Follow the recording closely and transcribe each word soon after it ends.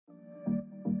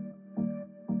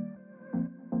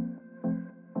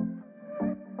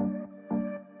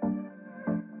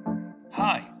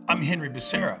I'm Henry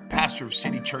Becerra, pastor of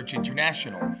City Church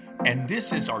International, and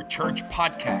this is our church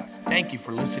podcast. Thank you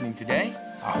for listening today.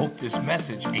 I hope this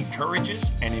message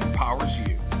encourages and empowers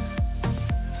you.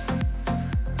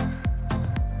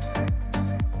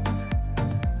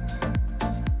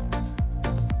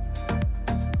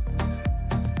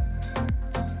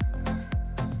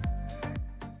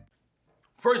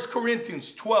 First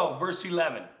Corinthians 12, verse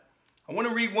 11. I want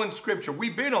to read one scripture.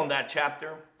 We've been on that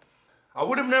chapter. I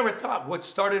would have never thought what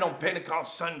started on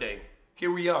Pentecost Sunday.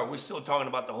 Here we are. We're still talking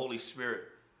about the Holy Spirit.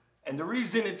 And the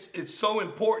reason it's so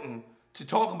important to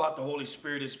talk about the Holy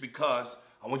Spirit is because,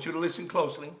 I want you to listen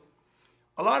closely.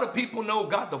 A lot of people know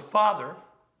God the Father.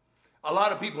 A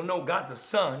lot of people know God the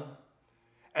Son.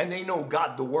 And they know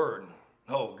God the Word.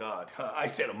 Oh God, I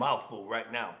said a mouthful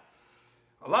right now.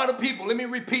 A lot of people, let me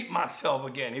repeat myself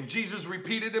again. If Jesus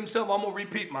repeated himself, I'm going to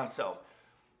repeat myself.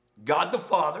 God the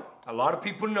Father, a lot of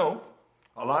people know.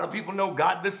 A lot of people know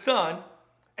God the Son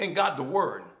and God the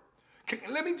Word.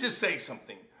 Let me just say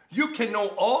something. You can know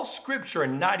all scripture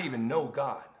and not even know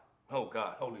God. Oh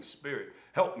God, Holy Spirit,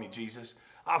 help me, Jesus.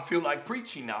 I feel like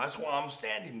preaching now. That's why I'm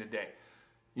standing today.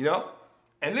 You know?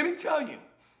 And let me tell you,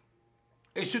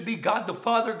 it should be God the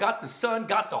Father, God the Son,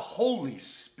 God the Holy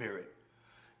Spirit.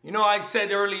 You know, I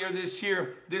said earlier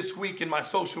this week in my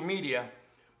social media,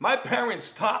 my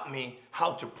parents taught me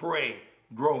how to pray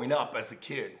growing up as a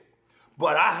kid.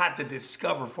 But I had to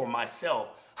discover for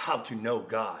myself how to know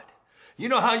God. You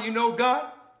know how you know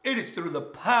God? It is through the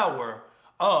power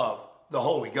of the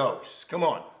Holy Ghost. Come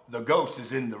on, the ghost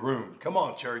is in the room. Come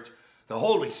on, church, the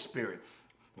Holy Spirit.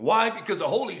 Why? Because the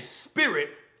Holy Spirit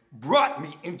brought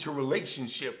me into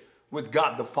relationship with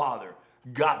God the Father,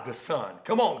 God the Son.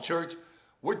 Come on, church.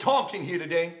 We're talking here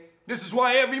today. This is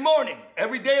why every morning,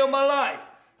 every day of my life,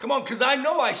 come on, because I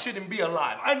know I shouldn't be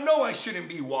alive. I know I shouldn't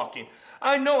be walking.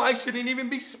 I know I shouldn't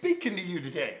even be speaking to you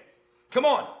today. Come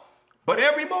on. But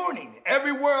every morning,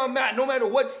 everywhere I'm at, no matter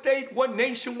what state, what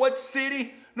nation, what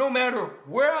city, no matter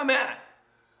where I'm at,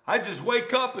 I just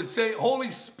wake up and say, Holy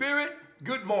Spirit,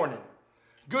 good morning.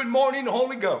 Good morning,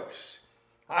 Holy Ghost.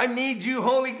 I need you,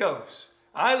 Holy Ghost.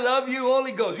 I love you,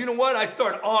 Holy Ghost. You know what? I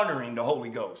start honoring the Holy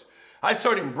Ghost. I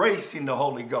start embracing the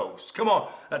Holy Ghost. Come on,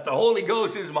 that the Holy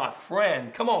Ghost is my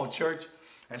friend. Come on, church.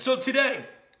 And so today,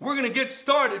 we're going to get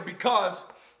started because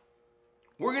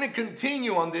we're going to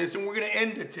continue on this and we're going to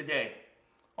end it today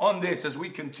on this as we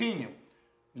continue.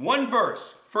 One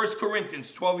verse, 1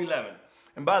 Corinthians 12:11.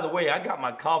 And by the way, I got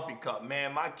my coffee cup.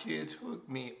 Man, my kids hooked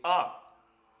me up.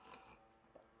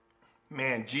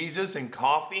 Man, Jesus and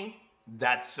coffee,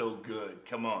 that's so good.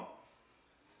 Come on.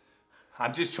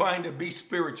 I'm just trying to be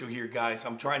spiritual here, guys.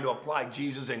 I'm trying to apply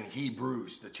Jesus in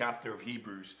Hebrews, the chapter of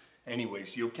Hebrews.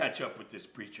 Anyways, you'll catch up with this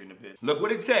preacher in a bit. Look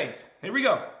what it says. Here we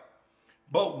go.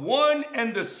 But one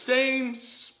and the same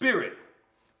Spirit.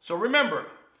 So remember,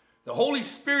 the Holy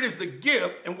Spirit is the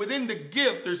gift, and within the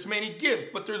gift, there's many gifts,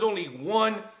 but there's only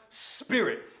one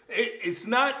Spirit. It's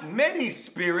not many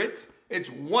spirits,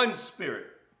 it's one Spirit.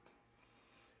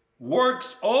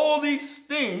 Works all these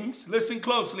things, listen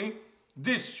closely,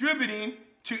 distributing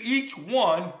to each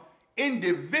one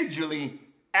individually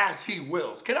as he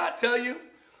wills. Can I tell you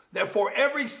that for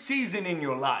every season in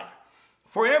your life,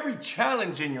 for every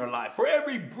challenge in your life, for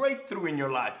every breakthrough in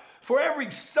your life, for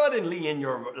every suddenly in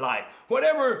your life,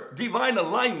 whatever divine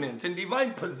alignment and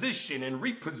divine position and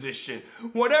reposition,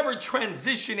 whatever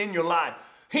transition in your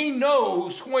life, he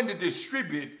knows when to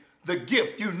distribute the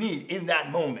gift you need in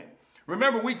that moment.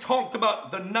 Remember, we talked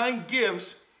about the 9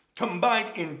 gifts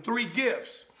combined in 3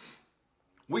 gifts.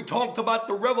 We talked about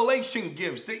the revelation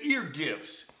gifts, the ear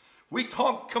gifts. We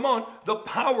talked, come on, the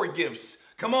power gifts,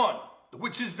 come on,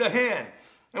 which is the hand.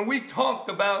 And we talked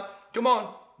about, come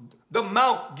on, the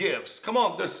mouth gifts, come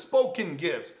on, the spoken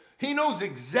gifts. He knows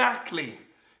exactly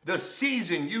the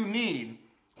season you need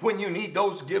when you need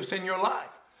those gifts in your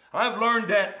life. I've learned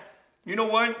that, you know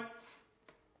what?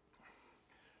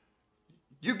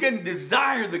 You can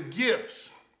desire the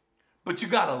gifts, but you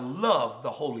got to love the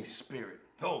Holy Spirit.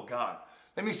 Oh, God.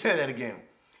 Let me say that again.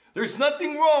 There's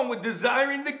nothing wrong with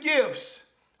desiring the gifts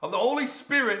of the Holy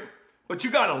Spirit, but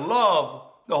you got to love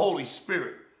the Holy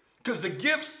Spirit. Because the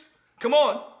gifts, come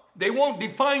on, they won't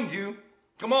define you.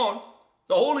 Come on.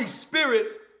 The Holy Spirit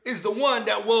is the one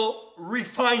that will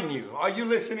refine you. Are you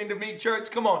listening to me,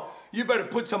 church? Come on. You better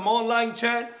put some online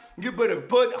chat. You better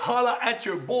put holla at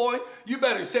your boy. You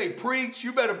better say preach.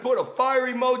 You better put a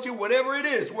fire emoji, whatever it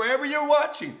is, wherever you're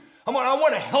watching. I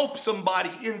want to help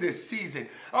somebody in this season.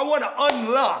 I want to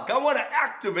unlock. I want to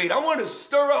activate. I want to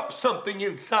stir up something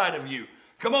inside of you.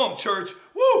 Come on, church.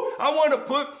 Woo! I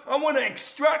want to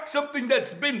extract something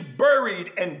that's been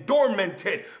buried and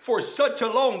dormanted for such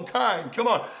a long time. Come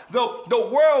on. The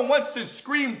world wants to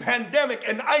scream pandemic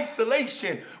and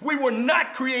isolation. We were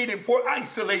not created for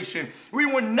isolation.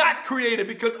 We were not created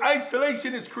because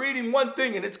isolation is creating one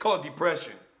thing, and it's called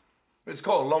depression. It's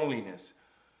called loneliness.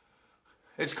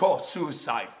 It's called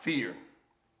suicide, fear.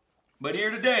 But here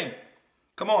today,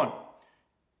 come on.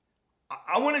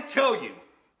 I want to tell you,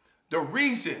 the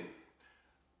reason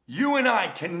you and I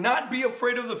cannot be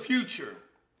afraid of the future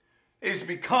is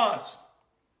because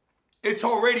it's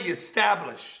already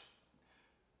established.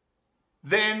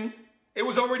 Then, it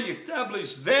was already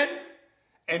established then,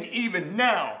 and even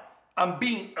now, I'm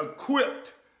being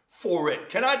equipped for it.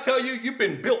 Can I tell you, you've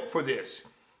been built for this.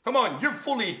 Come on, you're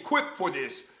fully equipped for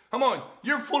this. Come on,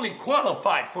 you're fully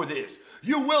qualified for this.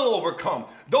 You will overcome.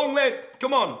 Don't let,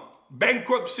 come on,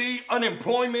 bankruptcy,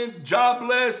 unemployment,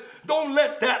 jobless. Don't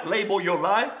let that label your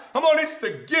life. Come on, it's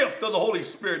the gift of the Holy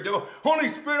Spirit. The Holy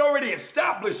Spirit already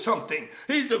established something.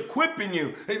 He's equipping you.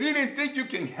 If you didn't think you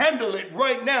can handle it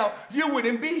right now, you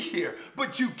wouldn't be here.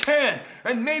 But you can.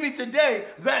 And maybe today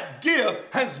that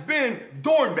gift has been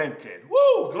dormanted.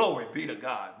 Woo! Glory be to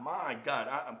God. My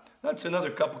God. That's another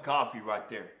cup of coffee right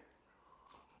there.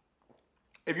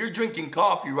 If you're drinking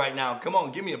coffee right now, come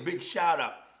on, give me a big shout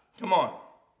out. Come on.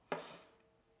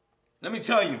 Let me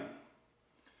tell you,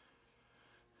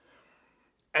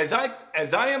 as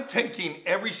I am taking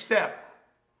every step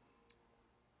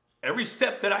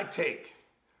that I take,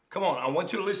 come on, I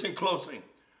want you to listen closely.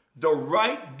 The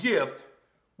right gift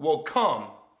will come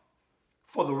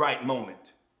for the right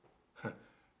moment.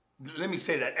 Let me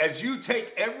say that. As you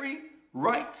take every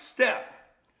right step,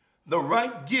 the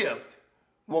right gift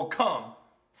will come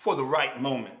for the right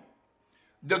moment.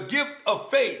 The gift of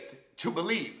faith to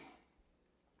believe.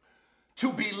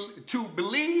 To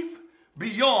believe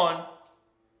beyond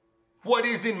what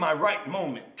is in my right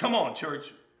moment. Come on,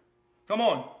 church. Come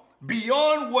on.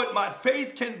 Beyond what my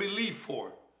faith can believe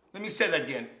for. Let me say that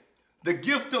again. The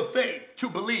gift of faith to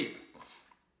believe.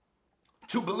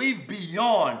 To believe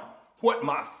beyond what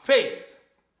my faith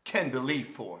can believe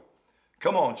for.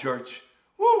 Come on, church.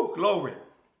 Woo, glory.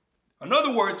 In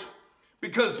other words,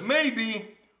 because maybe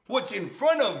what's in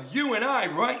front of you and I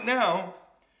right now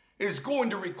is going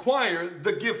to require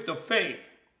the gift of faith.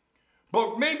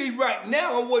 But maybe right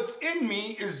now what's in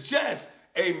me is just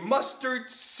a mustard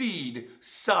seed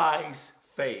size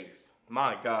faith.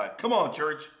 My God. Come on,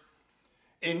 church.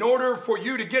 In order for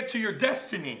you to get to your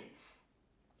destiny,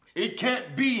 it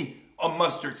can't be a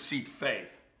mustard seed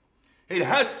faith. It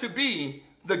has to be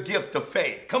the gift of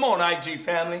faith. Come on, IG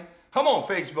family. Come on,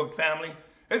 Facebook family.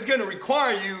 It's going to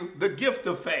require you the gift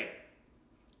of faith.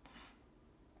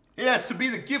 It has to be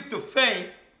the gift of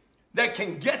faith that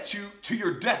can get you to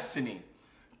your destiny,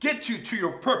 get you to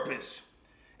your purpose.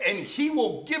 And he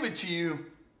will give it to you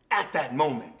at that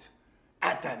moment.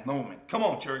 At that moment. Come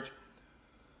on, church.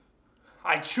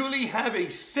 I truly have a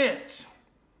sense,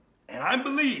 and I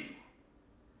believe,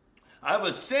 I have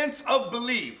a sense of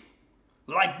belief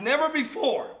like never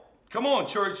before. Come on,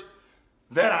 church.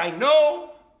 That I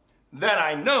know, that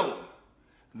I know,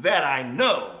 that I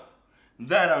know,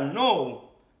 that I know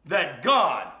that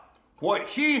God, what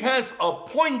he has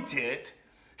appointed,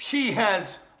 he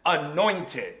has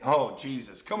anointed. Oh,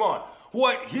 Jesus, come on.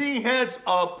 What he has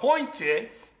appointed,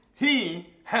 he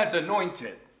has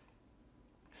anointed.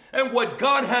 And what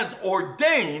God has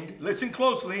ordained, listen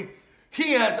closely,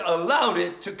 he has allowed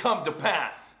it to come to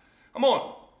pass. Come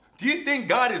on. Do you think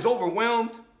God is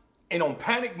overwhelmed and on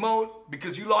panic mode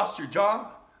because you lost your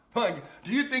job?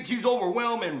 Do you think he's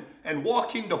overwhelmed and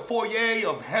walking the foyer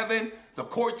of heaven, the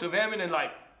courts of heaven, and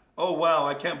like, oh, wow,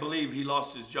 I can't believe he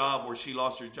lost his job or she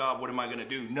lost her job. What am I going to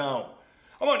do? No.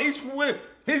 Come on, he's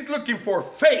looking for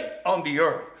faith on the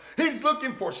earth. He's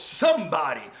looking for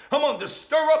somebody, come on, to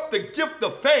stir up the gift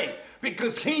of faith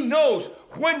because he knows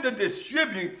when to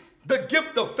distribute the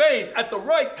gift of faith at the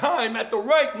right time, at the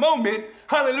right moment,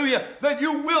 hallelujah, that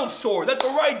you will soar, that the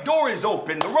right door is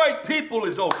open, the right people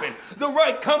is open, the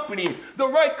right company, the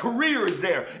right career is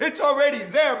there. It's already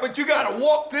there, but you got to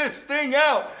walk this thing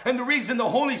out. And the reason the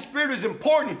Holy Spirit is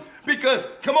important, because,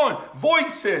 come on,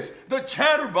 voices, the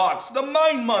chatterbox, the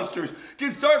mind monsters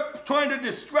can start trying to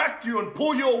distract you and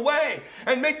pull you away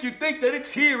and make you think that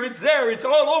it's here, it's there, it's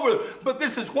all over. But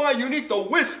this is why you need the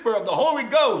whisper of the Holy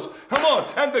Ghost, come on,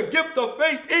 and the gift of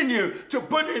faith in you to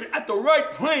put it at the right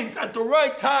place, at the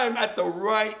right time, at the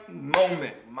right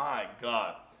moment. My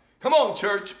God. Come on,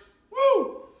 church.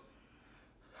 Woo!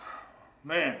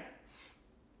 Man.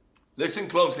 Listen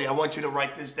closely. I want you to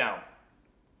write this down.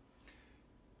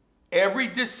 Every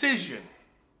decision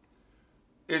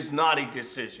is not a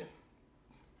decision.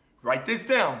 Write this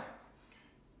down.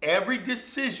 Every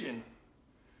decision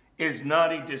is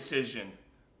not a decision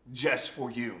just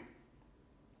for you.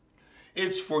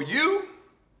 It's for you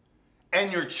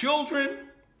and your children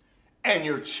and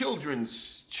your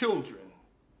children's children.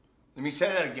 Let me say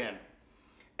that again.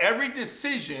 Every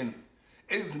decision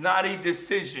is not a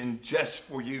decision just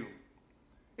for you.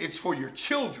 It's for your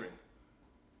children.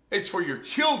 It's for your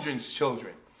children's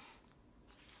children.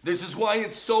 This is why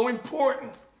it's so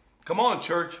important. Come on,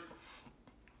 church.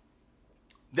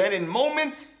 That in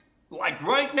moments like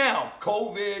right now,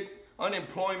 COVID,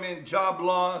 unemployment, job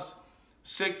loss,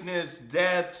 sickness,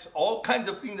 deaths, all kinds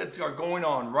of things that are going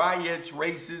on, riots,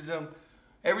 racism,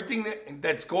 everything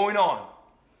that's going on.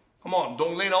 Come on,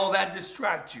 don't let all that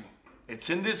distract you. It's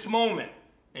in this moment.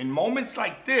 In moments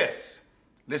like this,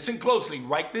 listen closely,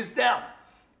 write this down.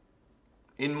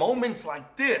 In moments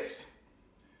like this,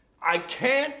 I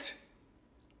cannot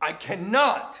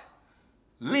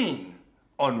lean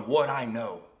on what I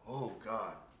know. Oh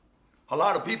God. A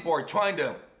lot of people are trying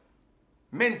to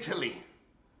mentally,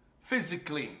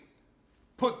 physically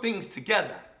put things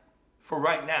together for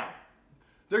right now.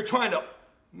 They're trying to,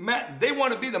 they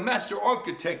want to be the master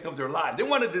architect of their life. They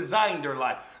want to design their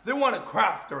life. They want to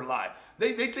craft their life.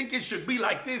 They think it should be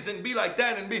like this and be like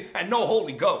that and no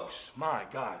Holy Ghost. My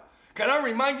God. Can I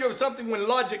remind you of something? When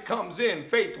logic comes in,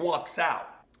 faith walks out.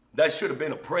 That should have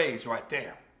been a praise right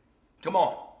there. Come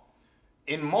on.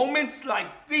 In moments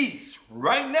like these,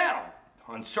 right now,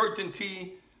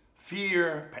 uncertainty,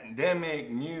 fear, pandemic,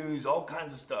 news, all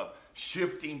kinds of stuff,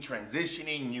 shifting,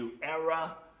 transitioning, new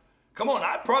era. Come on,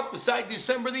 I prophesied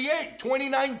December the 8th,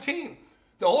 2019.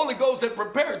 The Holy Ghost had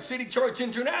prepared City Church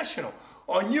International.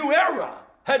 A new era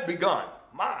had begun.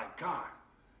 My God.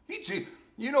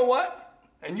 You know what?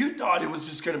 And you thought it was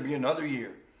just going to be another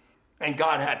year. And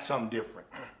God had something different.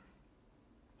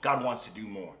 God wants to do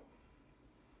more.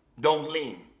 Don't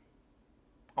lean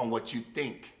on what you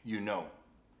think you know.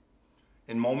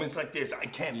 In moments like this, I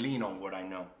can't lean on what I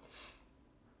know.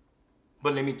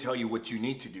 But let me tell you what you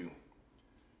need to do.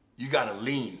 You got to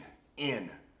lean in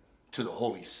to the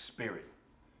Holy Spirit,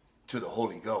 to the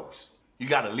Holy Ghost. You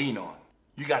got to lean on.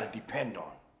 You got to depend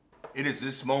on. It is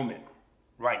this moment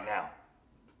right now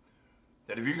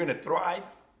that if you're going to thrive,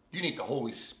 you need the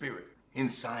Holy Spirit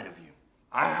inside of you.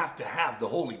 I have to have the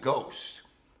Holy Ghost,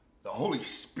 the Holy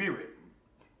Spirit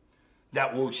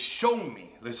that will show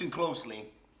me, listen closely,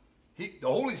 the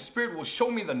Holy Spirit will show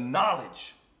me the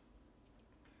knowledge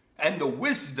and the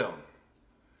wisdom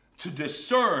to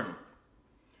discern.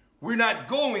 We're not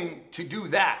going to do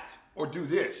that or do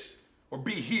this or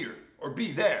be here or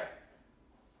be there.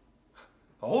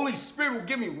 The Holy Spirit will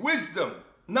give me wisdom,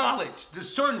 knowledge,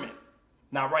 discernment.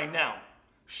 Not right now.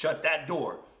 Shut that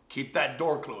door. Keep that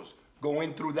door closed. Go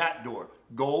in through that door.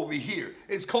 Go over here.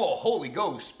 It's called Holy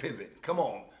Ghost pivot. Come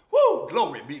on. Woo!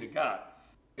 Glory be to God.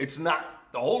 It's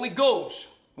not. The Holy Ghost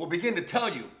will begin to tell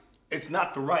you it's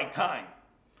not the right time.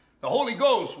 The Holy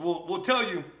Ghost will tell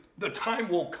you the time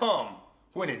will come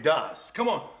when it does. Come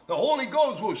on. The Holy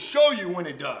Ghost will show you when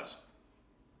it does.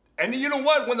 And you know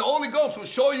what? When the Holy Ghost will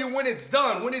show you when it's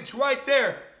done, when it's right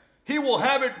there, He will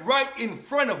have it right in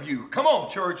front of you. Come on,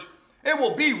 church. It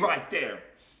will be right there.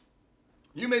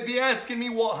 You may be asking me,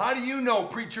 well, how do you know,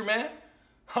 preacher man?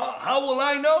 How will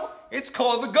I know? It's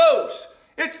called the Ghost.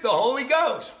 It's the Holy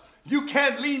Ghost. You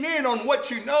can't lean in on what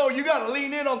you know. You got to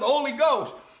lean in on the Holy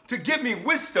Ghost to give me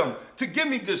wisdom, to give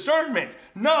me discernment,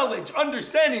 knowledge,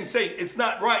 understanding. Say, it's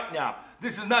not right now.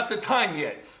 This is not the time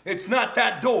yet. It's not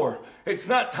that door. It's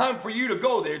not time for you to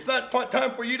go there. It's not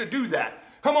time for you to do that.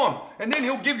 Come on. And then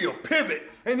He'll give you a pivot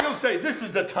and He'll say, this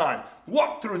is the time.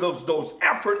 Walk through those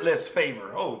effortless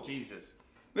favor. Oh, Jesus.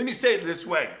 Let me say it this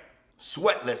way.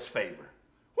 Sweatless favor.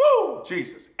 Woo,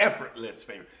 Jesus. Effortless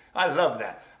favor. I love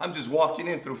that. I'm just walking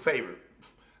in through favor.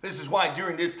 This is why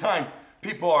during this time,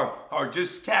 people are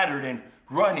just scattered and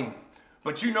running.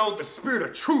 But you know, the Spirit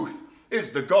of truth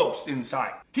is the Ghost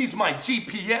inside. He's my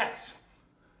GPS.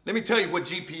 Let me tell you what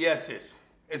GPS is.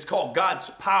 It's called God's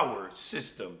power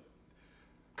system.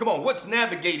 Come on, what's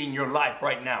navigating your life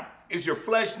right now? Is your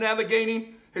flesh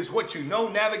navigating? Is what you know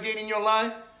navigating your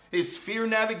life? Is fear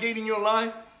navigating your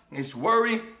life? Is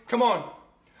worry? Come on.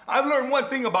 I've learned one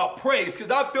thing about praise,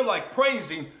 because I feel like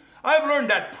praising. I've learned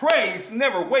that praise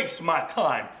never wastes my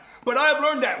time. But I've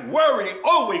learned that worry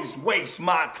always wastes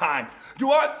my time. Do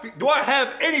I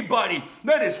have anybody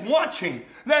that is watching,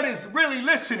 that is really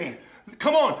listening?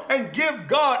 Come on and give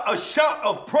God a shout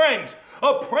of praise.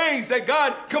 A praise that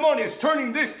God, come on, is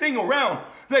turning this thing around.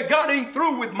 that God ain't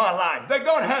through with my life, that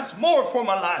God has more for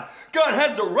my life. God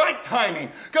has the right timing.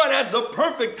 God has the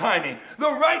perfect timing,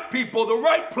 the right people, the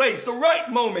right place, the right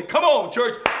moment. Come on,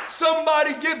 church.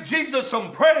 Somebody give Jesus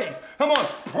some praise. Come on.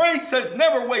 Praise has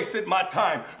never wasted my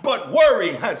time, but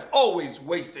worry has always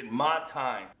wasted my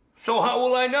time. So how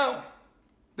will I know?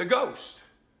 The ghost.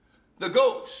 The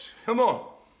ghost. Come on.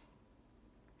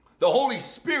 The Holy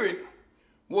Spirit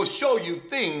will show you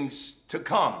things to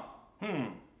come.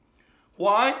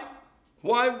 Why?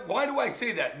 Why do I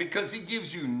say that? Because he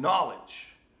gives you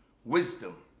knowledge,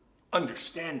 wisdom,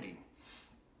 understanding.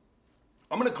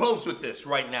 I'm going to close with this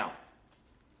right now.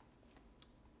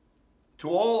 To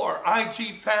all our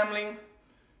IG family,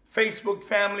 Facebook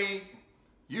family,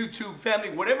 YouTube family,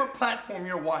 whatever platform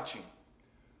you're watching,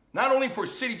 not only for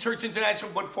City Church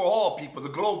International, but for all people, the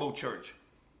global church.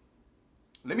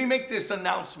 Let me make this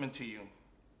announcement to you.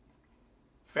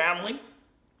 Family,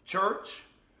 church,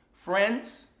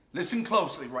 friends, listen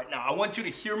closely right now. I want you to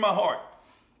hear my heart.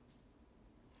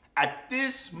 At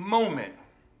this moment,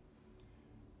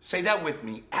 say that with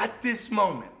me. At this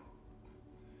moment,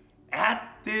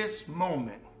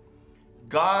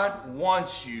 God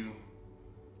wants you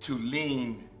to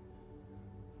lean.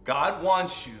 God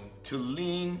wants you to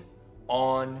lean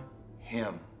on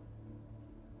him.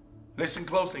 Listen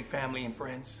closely, family and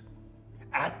friends.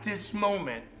 At this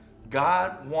moment,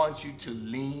 God wants you to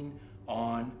lean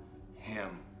on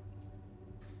him.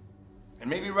 And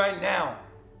maybe right now,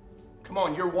 come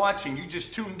on, you're watching, you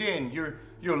just tuned in, you're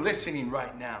listening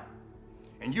right now.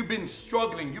 And you've been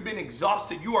struggling, you've been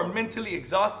exhausted, you are mentally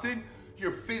exhausted,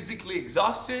 you're physically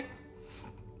exhausted.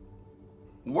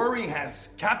 Worry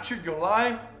has captured your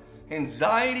life,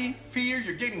 anxiety, fear,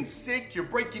 you're getting sick, you're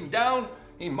breaking down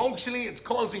emotionally, it's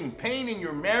causing pain in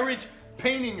your marriage,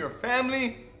 pain in your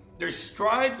family. There's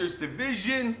strife, there's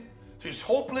division, there's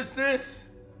hopelessness.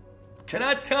 Can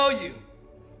I tell you,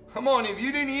 come on, if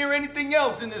you didn't hear anything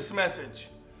else in this message,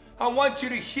 I want you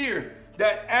to hear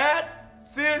that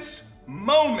at this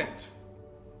moment,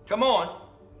 come on,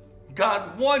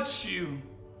 God wants you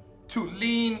to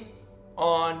lean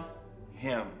on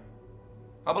him.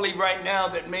 I believe right now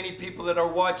that many people that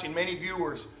are watching, many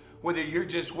viewers, whether you're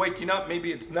just waking up,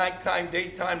 maybe it's nighttime,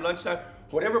 daytime, lunchtime,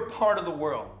 whatever part of the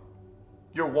world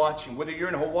you're watching, whether you're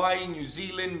in Hawaii, New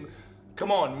Zealand,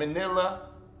 come on, Manila,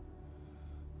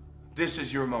 this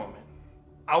is your moment.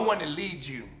 I want to lead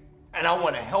you and I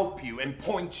want to help you and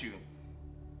point you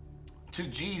to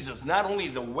Jesus, not only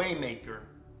the way maker,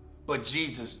 but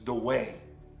Jesus, the way,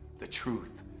 the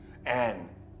truth, and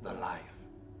the life.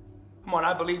 Come on,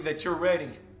 I believe that you're ready.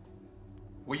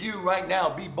 Will you right now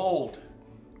be bold?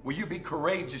 Will you be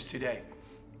courageous today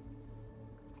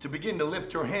to begin to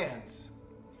lift your hands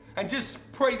and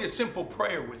just pray this simple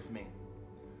prayer with me?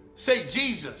 Say,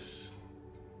 Jesus,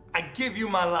 I give you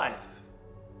my life.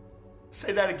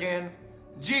 Say that again.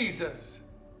 Jesus,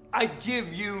 I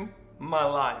give you my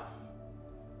life.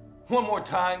 One more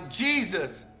time.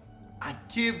 Jesus, I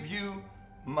give you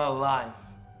my life.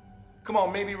 Come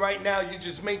on, maybe right now you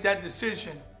just made that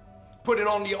decision. Put it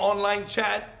on the online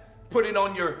chat. Put it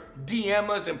on your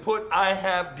DMs and put, I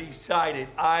have decided.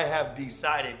 I have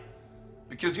decided.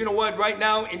 Because you know what? Right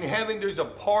now in heaven, there's a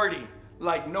party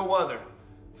like no other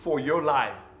for your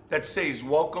life that says,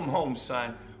 welcome home,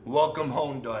 son. Welcome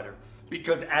home, daughter.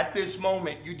 Because at this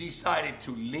moment, you decided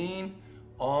to lean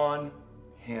on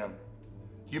him.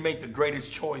 You make the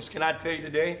greatest choice. Can I tell you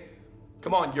today?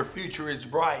 Come on, your future is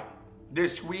bright.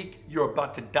 This week, you're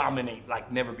about to dominate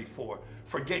like never before.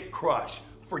 Forget crush.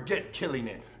 Forget killing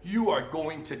it. You are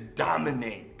going to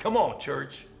dominate. Come on,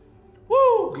 church.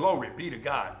 Woo! Glory be to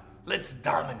God. Let's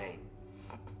dominate.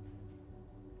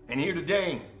 And here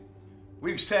today,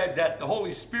 we've said that the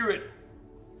Holy Spirit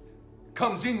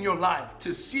comes in your life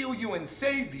to seal you and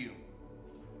save you.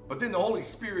 But then the Holy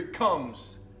Spirit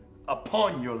comes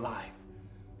upon your life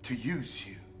to use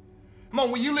you. Come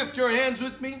on, will you lift your hands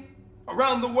with me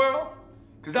around the world?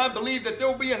 Because I believe that there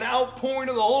will be an outpouring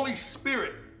of the Holy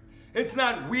Spirit. It's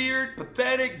not weird,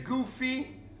 pathetic,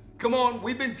 goofy. Come on,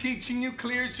 we've been teaching you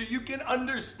clear so you can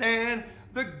understand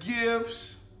the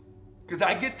gifts. Because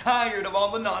I get tired of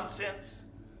all the nonsense,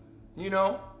 you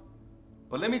know.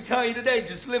 But let me tell you today,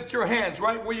 just lift your hands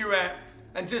right where you're at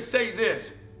and just say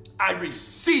this. I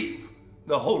receive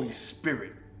the Holy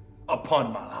Spirit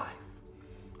upon my life.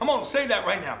 I'm going to say that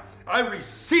right now. I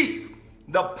receive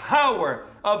the power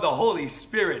of the Holy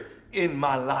Spirit in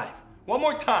my life. One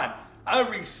more time. I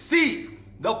receive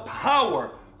the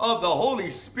power of the Holy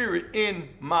Spirit in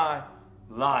my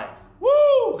life.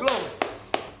 Woo! Glory.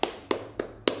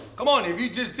 Come on, if you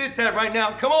just did that right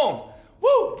now, come on.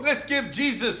 Woo! Let's give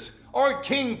Jesus, our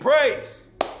King, praise.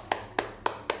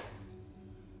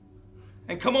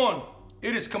 And come on,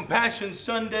 it is Compassion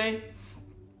Sunday,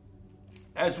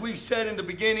 as we said in the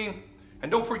beginning.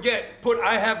 And don't forget, put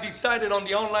I have decided on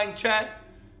the online chat.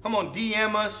 Come on,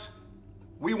 DM us.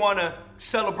 We want to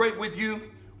celebrate with you.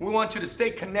 We want you to stay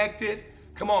connected.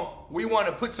 Come on, we want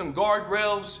to put some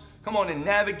guardrails. Come on, and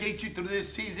navigate you through this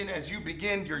season as you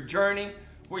begin your journey.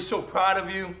 We're so proud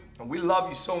of you, and we love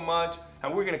you so much,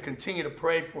 and we're going to continue to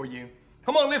pray for you.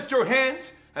 Come on, lift your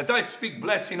hands as I speak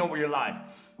blessing over your life.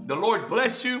 The Lord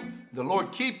bless you. The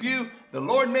Lord keep you. The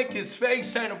Lord make his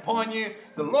face shine upon you.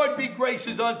 The Lord be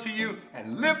gracious unto you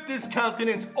and lift his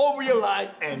countenance over your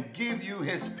life and give you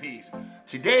his peace.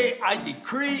 Today I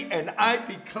decree and I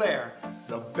declare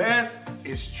the best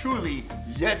is truly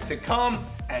yet to come,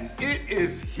 and it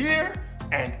is here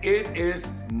and it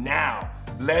is now.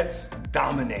 Let's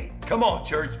dominate. Come on,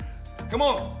 church. Come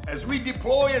on, as we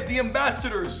deploy as the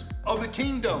ambassadors of the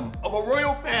kingdom, of a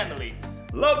royal family,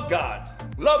 love God,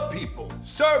 love people,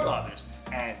 serve others,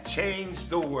 and change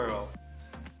the world.